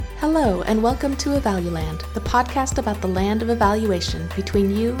Hello, and welcome to Evaluland, the podcast about the land of evaluation between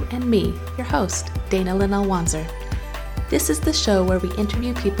you and me, your host, Dana Lynn Alwanzer. This is the show where we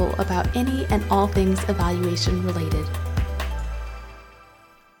interview people about any and all things evaluation related.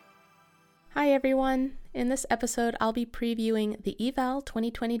 Hi everyone. In this episode, I'll be previewing the Eval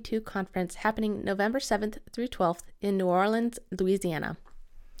 2022 conference happening November 7th through 12th in New Orleans, Louisiana.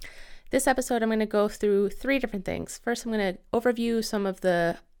 This episode, I'm going to go through three different things. First, I'm going to overview some of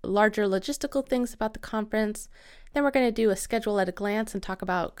the larger logistical things about the conference. Then we're going to do a schedule at a glance and talk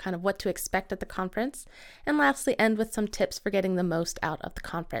about kind of what to expect at the conference. And lastly, end with some tips for getting the most out of the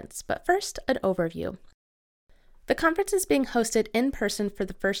conference. But first, an overview. The conference is being hosted in person for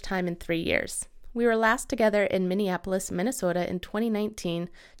the first time in 3 years. We were last together in Minneapolis, Minnesota in 2019,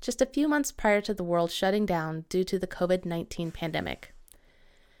 just a few months prior to the world shutting down due to the COVID-19 pandemic.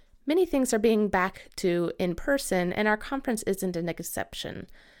 Many things are being back to in person, and our conference isn't an exception.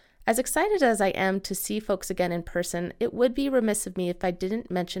 As excited as I am to see folks again in person, it would be remiss of me if I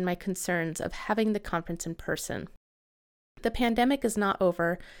didn't mention my concerns of having the conference in person. The pandemic is not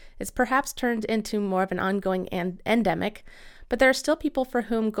over. It's perhaps turned into more of an ongoing endemic, but there are still people for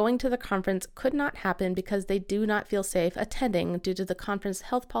whom going to the conference could not happen because they do not feel safe attending due to the conference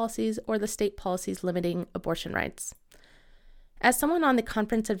health policies or the state policies limiting abortion rights. As someone on the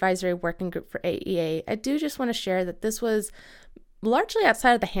Conference Advisory Working Group for AEA, I do just want to share that this was largely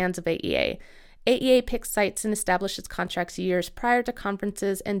outside of the hands of AEA. AEA picks sites and establishes contracts years prior to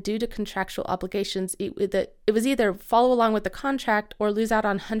conferences, and due to contractual obligations, it was either follow along with the contract or lose out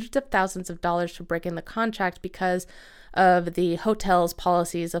on hundreds of thousands of dollars for breaking the contract because of the hotel's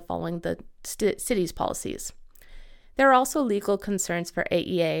policies of following the city's policies. There are also legal concerns for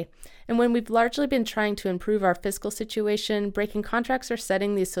AEA, and when we've largely been trying to improve our fiscal situation, breaking contracts or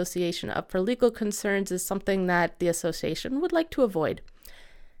setting the association up for legal concerns is something that the association would like to avoid.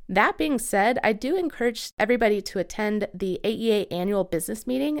 That being said, I do encourage everybody to attend the AEA annual business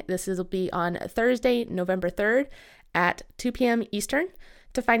meeting. This will be on Thursday, November 3rd at 2 p.m. Eastern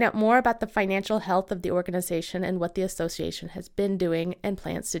to find out more about the financial health of the organization and what the association has been doing and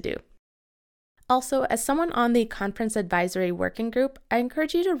plans to do. Also, as someone on the Conference Advisory Working Group, I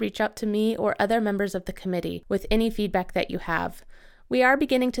encourage you to reach out to me or other members of the committee with any feedback that you have. We are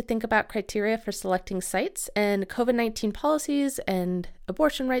beginning to think about criteria for selecting sites, and COVID-19 policies and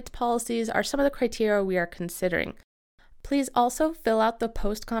abortion rights policies are some of the criteria we are considering. Please also fill out the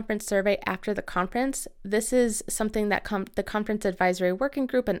post-conference survey after the conference. This is something that the Conference Advisory Working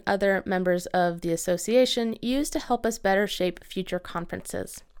Group and other members of the association use to help us better shape future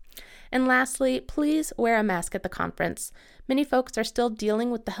conferences. And lastly, please wear a mask at the conference. Many folks are still dealing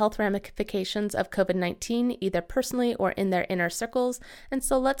with the health ramifications of COVID-19, either personally or in their inner circles, and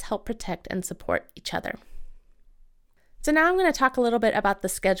so let's help protect and support each other. So now I'm going to talk a little bit about the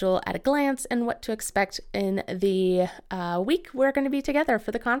schedule at a glance and what to expect in the week we're going to be together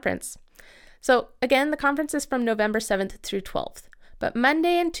for the conference. So again, the conference is from November 7th through 12th, but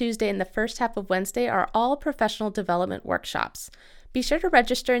Monday and Tuesday and the first half of Wednesday are all professional development workshops. Be sure to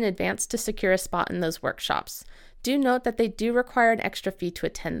register in advance to secure a spot in those workshops. Do note that they do require an extra fee to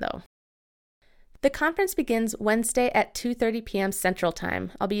attend, though. The conference begins Wednesday at 2:30 p.m. Central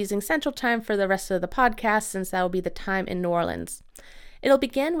Time. I'll be using Central Time for the rest of the podcast since that will be the time in New Orleans. It'll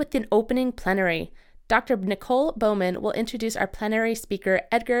begin with an opening plenary. Dr. Nicole Bowman will introduce our plenary speaker,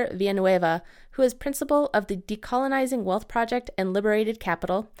 Edgar Villanueva, who is principal of the Decolonizing Wealth Project and Liberated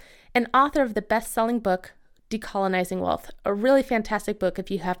Capital, and author of the best-selling book, Decolonizing Wealth, a really fantastic book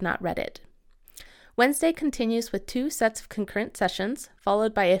if you have not read it. Wednesday continues with 2 sets of concurrent sessions,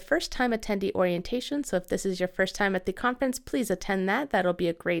 followed by a first-time attendee orientation. So if this is your first time at the conference, please attend that. That'll be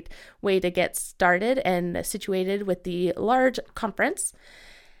a great way to get started and situated with the large conference.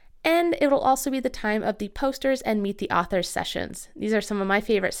 And it will also be the time of the posters and meet the authors sessions. These are some of my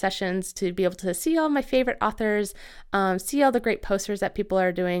favorite sessions to be able to see all my favorite authors, see all the great posters that people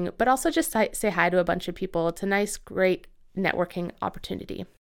are doing, but also just say hi to a bunch of people. It's a nice, great networking opportunity.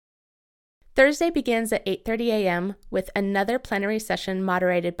 Thursday begins at 8:30 a.m. with another plenary session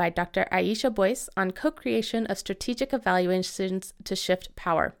moderated by Dr. Aisha Boyce on co-creation of strategic evaluations to shift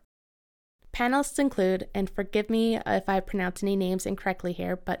power. Panelists include, and forgive me if I pronounce any names incorrectly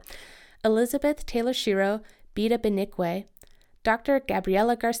here, but Elizabeth Taylor-Shiro, Bita Benikwe, Dr.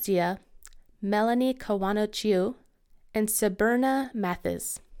 Gabriela Garcia, Melanie Kawano-Chiu, and Sabrina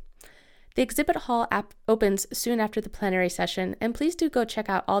Mathis. The exhibit hall app opens soon after the plenary session, and please do go check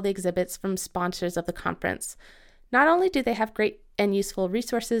out all the exhibits from sponsors of the conference. Not only do they have great and useful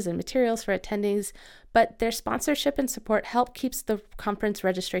resources and materials for attendees, but their sponsorship and support help keeps the conference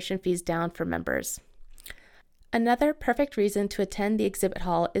registration fees down for members. Another perfect reason to attend the exhibit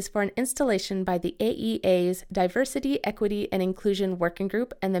hall is for an installation by the AEA's Diversity, Equity, and Inclusion Working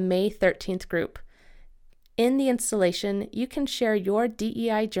Group and the May 13th group. In the installation, you can share your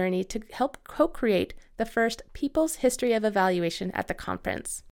DEI journey to help co-create the first People's History of Evaluation at the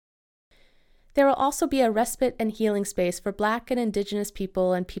conference. There will also be a respite and healing space for Black and Indigenous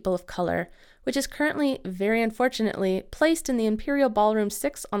people and people of color, which is currently, very unfortunately, placed in the Imperial Ballroom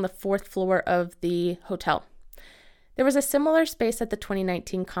 6 on the 4th floor of the hotel. There was a similar space at the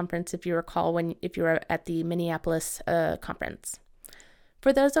 2019 conference, if you recall, if you were at the Minneapolis conference.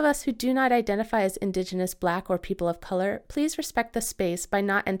 For those of us who do not identify as Indigenous, Black, or people of color, please respect the space by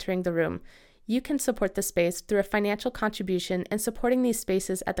not entering the room. You can support the space through a financial contribution and supporting these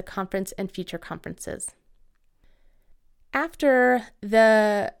spaces at the conference and future conferences. After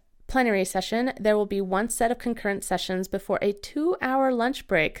the plenary session, there will be one set of concurrent sessions before a 2-hour lunch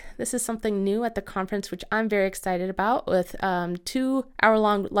break. This is something new at the conference, which I'm very excited about, with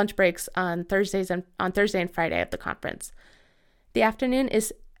 2-hour-long lunch breaks on Thursday and Friday of the conference. The afternoon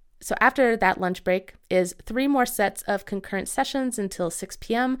so after that lunch break is 3 more sets of concurrent sessions until 6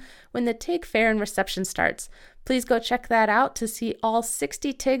 p.m. when the TIG fair and reception starts. Please go check that out to see all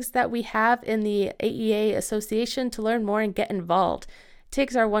 60 TIGs that we have in the AEA Association to learn more and get involved.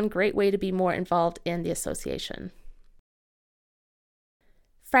 TIGs are one great way to be more involved in the association.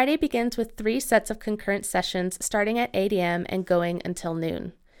 Friday begins with 3 sets of concurrent sessions starting at 8 a.m. and going until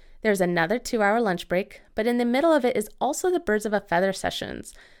noon. There's another 2-hour lunch break, but in the middle of it is also the Birds of a Feather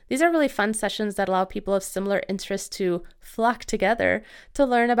sessions. These are really fun sessions that allow people of similar interests to flock together to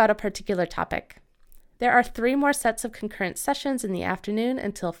learn about a particular topic. There are 3 more sets of concurrent sessions in the afternoon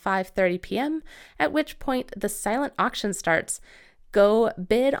until 5:30 p.m., at which point the silent auction starts. Go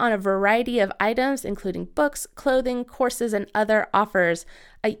bid on a variety of items, including books, clothing, courses, and other offers.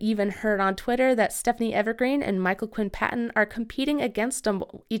 I even heard on Twitter that Stephanie Evergreen and Michael Quinn Patton are competing against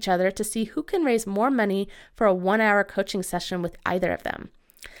each other to see who can raise more money for a 1-hour coaching session with either of them.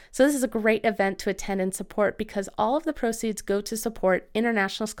 So this is a great event to attend and support because all of the proceeds go to support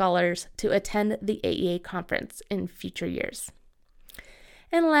international scholars to attend the AEA conference in future years.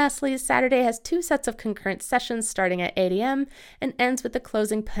 And lastly, Saturday has 2 sets of concurrent sessions starting at 8 a.m. and ends with the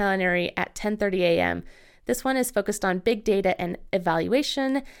closing plenary at 10:30 a.m. This one is focused on big data and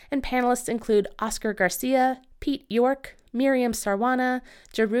evaluation, and panelists include Oscar Garcia, Pete York, Miriam Sarwana,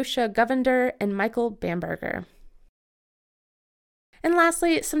 Jerusha Govender, and Michael Bamberger. And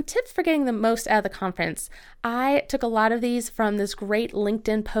lastly, some tips for getting the most out of the conference. I took a lot of these from this great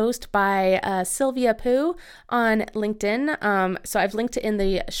LinkedIn post by Sylvia Poo on LinkedIn. So I've linked it in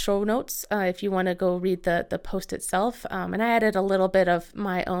the show notes if you want to go read the post itself. And I added a little bit of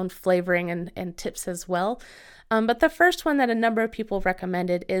my own flavoring and tips as well. But the first one that a number of people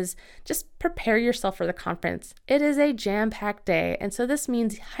recommended is just prepare yourself for the conference. It is a jam-packed day. And so this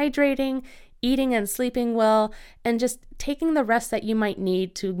means hydrating, eating and sleeping well, and just taking the rest that you might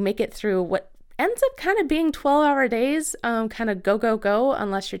need to make it through what ends up kind of being 12-hour days, kind of go,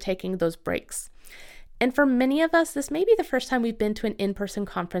 unless you're taking those breaks. And for many of us, this may be the first time we've been to an in-person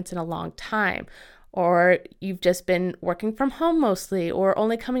conference in a long time, or you've just been working from home mostly, or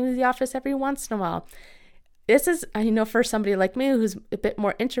only coming to the office every once in a while. This is, I know for somebody like me who's a bit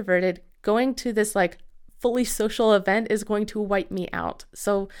more introverted, going to this fully social event is going to wipe me out.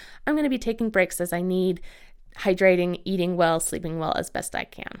 So I'm going to be taking breaks as I need, hydrating, eating well, sleeping well as best I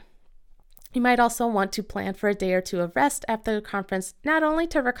can. You might also want to plan for a day or 2 of rest after the conference, not only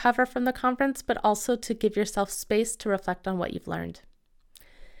to recover from the conference, but also to give yourself space to reflect on what you've learned.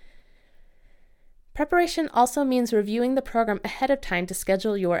 Preparation also means reviewing the program ahead of time to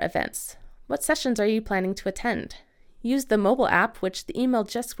schedule your events. What sessions are you planning to attend? Use the mobile app, which the email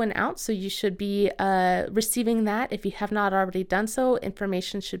just went out, so you should be receiving that. If you have not already done so,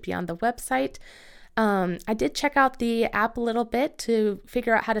 information should be on the website. I did check out the app a little bit to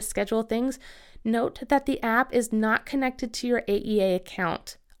figure out how to schedule things. Note that the app is not connected to your AEA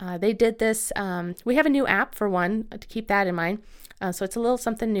account. They did this. We have a new app for one, to keep that in mind. So it's a little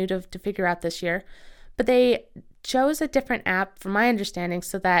something new to figure out this year. But they chose a different app, from my understanding,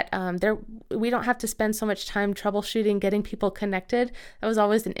 so that we don't have to spend so much time troubleshooting getting people connected. That was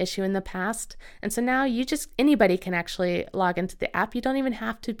always an issue in the past. And so now anybody can actually log into the app. You don't even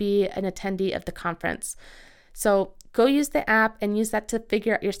have to be an attendee of the conference. So go use the app and use that to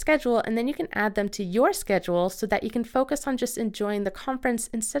figure out your schedule, and then you can add them to your schedule so that you can focus on just enjoying the conference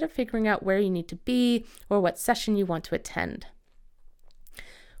instead of figuring out where you need to be or what session you want to attend.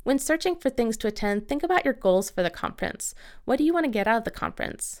 When searching for things to attend, think about your goals for the conference. What do you want to get out of the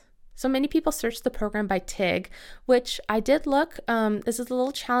conference? So many people search the program by TIG, which I did look. This is a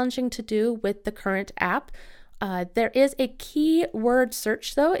little challenging to do with the current app. There is a keyword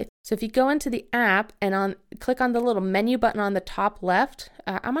search though. So if you go into the app and click on the little menu button on the top left,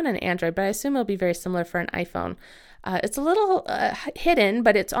 I'm on an Android, but I assume it'll be very similar for an iPhone. It's a little hidden,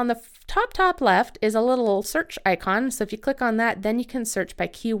 but it's on the top left is a little search icon. So if you click on that, then you can search by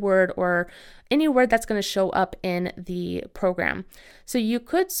keyword or any word that's going to show up in the program. So you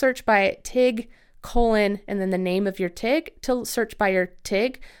could search by TIG, and then the name of your TIG to search by your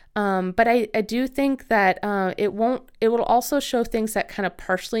TIG. But I do think that it will also show things that kind of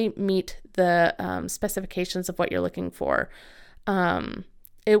partially meet the specifications of what you're looking for.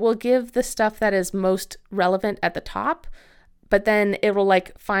 It will give the stuff that is most relevant at the top, but then it will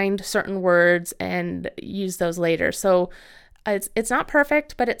like find certain words and use those later. So it's not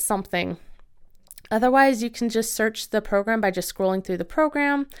perfect, but it's something. Otherwise, you can just search the program by just scrolling through the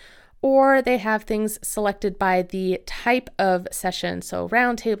program, or they have things selected by the type of session. So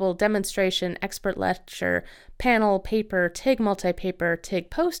roundtable, demonstration, expert lecture, panel, paper, TIG multi-paper, TIG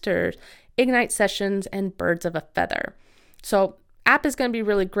posters, Ignite sessions, and birds of a feather. So app is going to be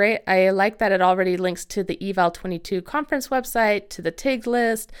really great. I like that it already links to the Eval 22 conference website, to the TIG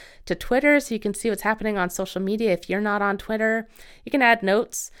list, to Twitter, so you can see what's happening on social media if you're not on Twitter. You can add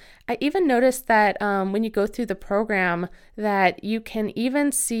notes. I even noticed that when you go through the program that you can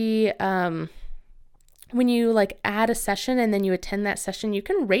even see when you like add a session and then you attend that session, you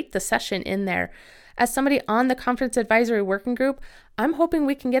can rate the session in there. As somebody on the conference advisory working group, I'm hoping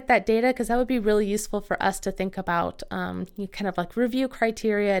we can get that data because that would be really useful for us to think about you kind of like review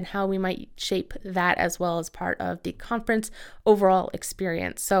criteria and how we might shape that as well as part of the conference overall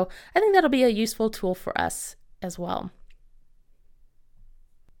experience. So I think that'll be a useful tool for us as well.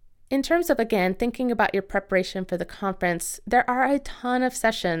 In terms of, again, thinking about your preparation for the conference, there are a ton of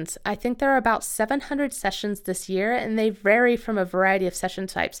sessions. I think there are about 700 sessions this year, and they vary from a variety of session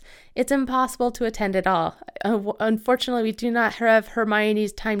types. It's impossible to attend it all. Unfortunately, we do not have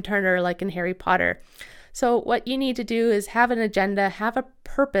Hermione's time turner like in Harry Potter. So what you need to do is have an agenda, have a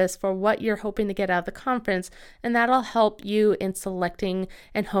purpose for what you're hoping to get out of the conference, and that'll help you in selecting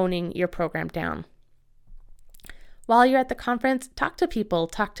and honing your program down. While you're at the conference, talk to people,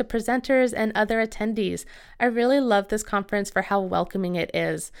 talk to presenters and other attendees. I really love this conference for how welcoming it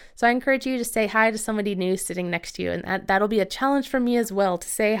is. So I encourage you to say hi to somebody new sitting next to you. And that'll be a challenge for me as well, to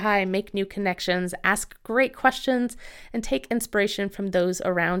say hi, make new connections, ask great questions, and take inspiration from those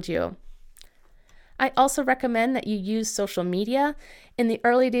around you. I also recommend that you use social media. In the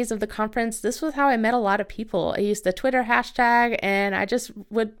early days of the conference, this was how I met a lot of people. I used the Twitter hashtag and I just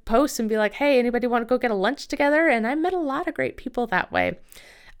would post and be like, hey, anybody want to go get a lunch together? And I met a lot of great people that way.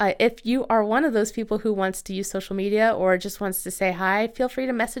 If you are one of those people who wants to use social media or just wants to say hi, feel free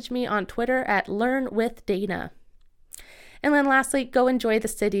to message me on Twitter at LearnWithDana. And then lastly, go enjoy the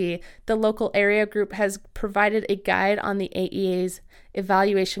city. The local area group has provided a guide on the AEA's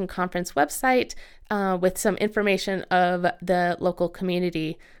evaluation conference website with some information of the local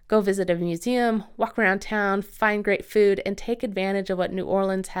community. Go visit a museum, walk around town, find great food, and take advantage of what New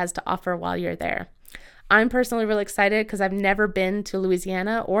Orleans has to offer while you're there. I'm personally really excited because I've never been to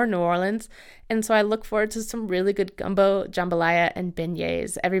Louisiana or New Orleans, and so I look forward to some really good gumbo, jambalaya, and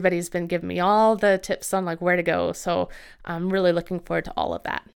beignets. Everybody's been giving me all the tips on like where to go, so I'm really looking forward to all of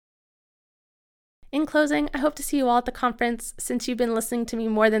that. In closing, I hope to see you all at the conference. Since you've been listening to me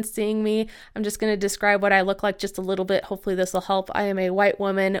more than seeing me, I'm just going to describe what I look like just a little bit. Hopefully this will help. I am a white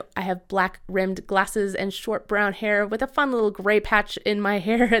woman. I have black rimmed glasses and short brown hair with a fun little gray patch in my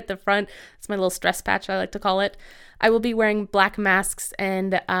hair at the front. It's my little stress patch, I like to call it. I will be wearing black masks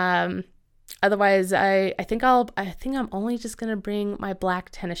and otherwise I think I'm only just going to bring my black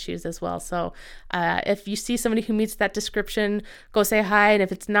tennis shoes as well. So if you see somebody who meets that description, go say hi. And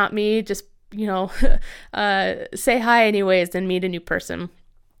if it's not me, just say hi anyways and meet a new person.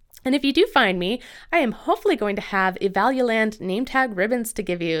 And if you do find me, I am hopefully going to have Evaluland name tag ribbons to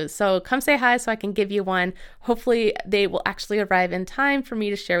give you. So come say hi so I can give you one. Hopefully they will actually arrive in time for me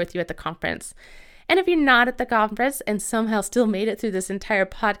to share with you at the conference. And if you're not at the conference and somehow still made it through this entire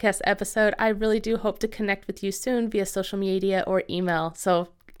podcast episode, I really do hope to connect with you soon via social media or email. So,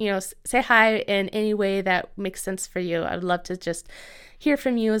 say hi in any way that makes sense for you. I would love to just hear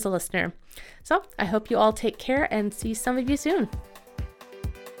from you as a listener. So I hope you all take care and see some of you soon.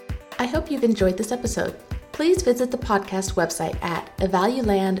 I hope you've enjoyed this episode. Please visit the podcast website at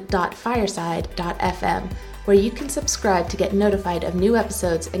evaluland.fireside.fm, where you can subscribe to get notified of new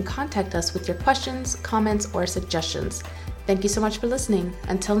episodes and contact us with your questions, comments, or suggestions. Thank you so much for listening.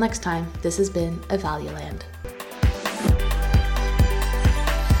 Until next time, this has been Evaluland.